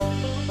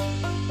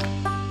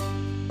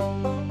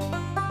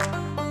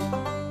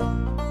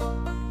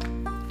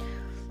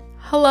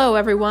Hello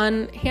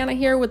everyone, Hannah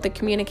here with the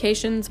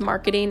Communications,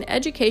 Marketing,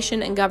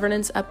 Education, and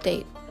Governance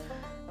Update.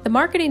 The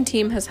marketing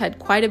team has had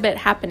quite a bit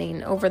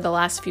happening over the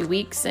last few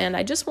weeks, and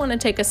I just want to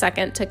take a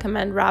second to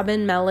commend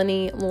Robin,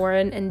 Melanie,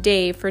 Lauren, and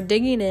Dave for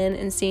digging in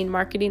and seeing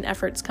marketing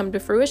efforts come to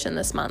fruition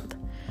this month.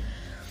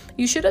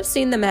 You should have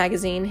seen the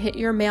magazine hit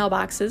your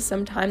mailboxes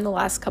sometime the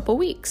last couple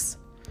weeks.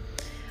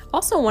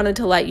 Also wanted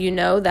to let you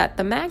know that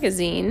the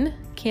magazine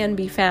can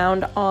be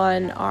found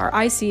on our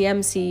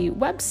ICMC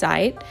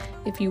website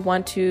if you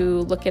want to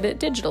look at it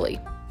digitally.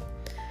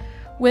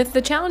 With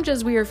the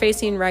challenges we are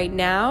facing right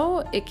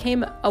now, it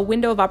came a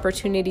window of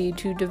opportunity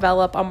to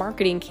develop a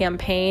marketing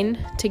campaign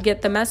to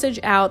get the message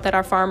out that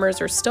our farmers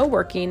are still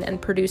working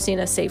and producing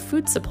a safe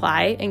food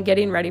supply and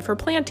getting ready for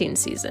planting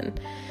season.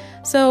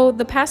 So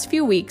the past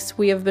few weeks,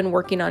 we have been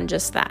working on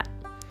just that.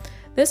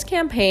 This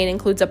campaign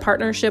includes a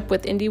partnership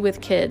with Indie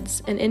with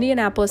Kids, an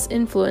Indianapolis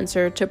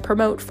influencer, to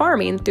promote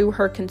farming through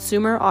her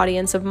consumer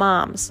audience of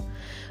moms.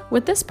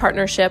 With this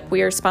partnership,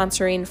 we are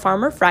sponsoring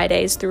Farmer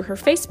Fridays through her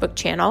Facebook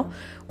channel,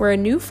 where a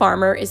new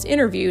farmer is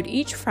interviewed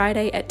each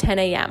Friday at 10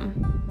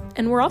 a.m.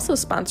 And we're also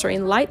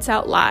sponsoring Lights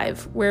Out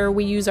Live, where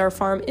we use our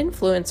farm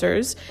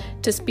influencers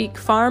to speak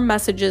farm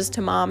messages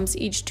to moms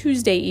each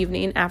Tuesday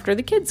evening after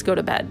the kids go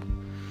to bed.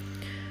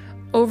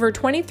 Over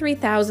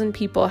 23,000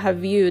 people have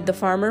viewed the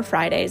Farmer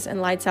Fridays and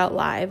Lights Out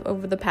Live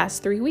over the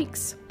past 3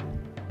 weeks.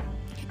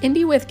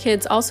 Indie with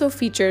Kids also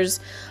features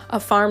a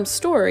farm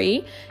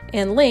story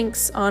and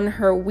links on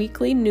her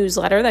weekly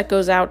newsletter that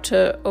goes out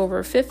to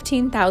over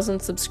 15,000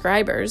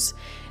 subscribers,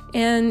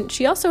 and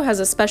she also has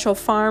a special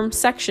farm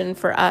section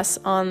for us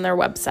on their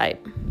website.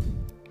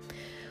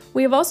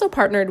 We have also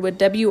partnered with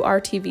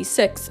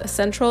WRTV6, a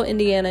central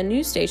Indiana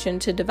news station,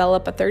 to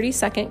develop a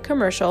 30-second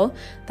commercial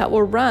that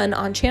will run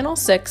on Channel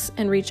 6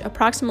 and reach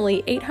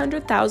approximately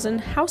 800,000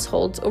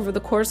 households over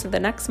the course of the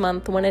next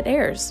month when it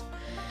airs.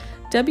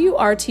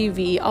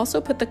 WRTV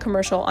also put the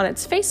commercial on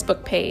its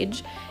Facebook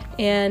page,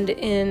 and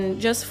in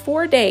just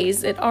 4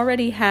 days, it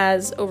already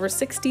has over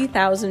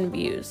 60,000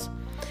 views.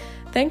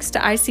 Thanks to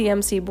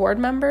ICMC board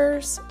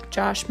members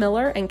Josh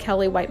Miller and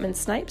Kelly Whiteman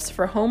Snipes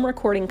for home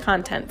recording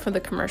content for the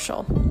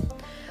commercial.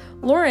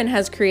 Lauren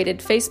has created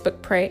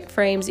Facebook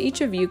frames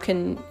each of you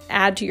can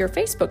add to your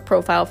Facebook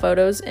profile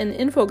photos and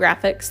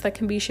infographics that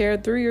can be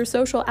shared through your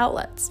social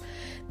outlets.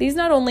 These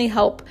not only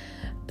help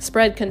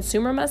spread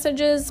consumer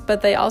messages,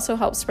 but they also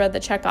help spread the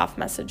checkoff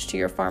message to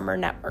your farmer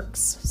networks.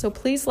 So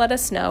please let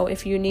us know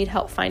if you need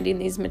help finding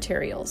these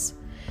materials.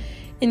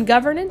 In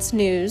governance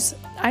news,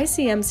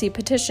 ICMC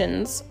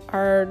petitions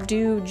are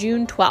due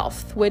June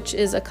 12th, which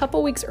is a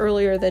couple weeks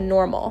earlier than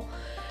normal.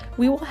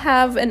 We will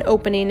have an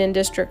opening in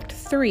District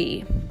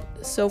 3.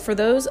 So for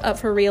those up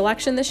for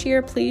re-election this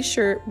year, please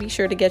be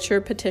sure to get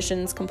your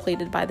petitions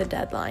completed by the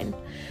deadline.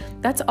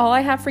 That's all I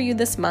have for you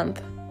this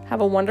month.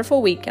 Have a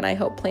wonderful week, and I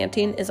hope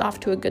planting is off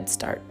to a good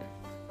start.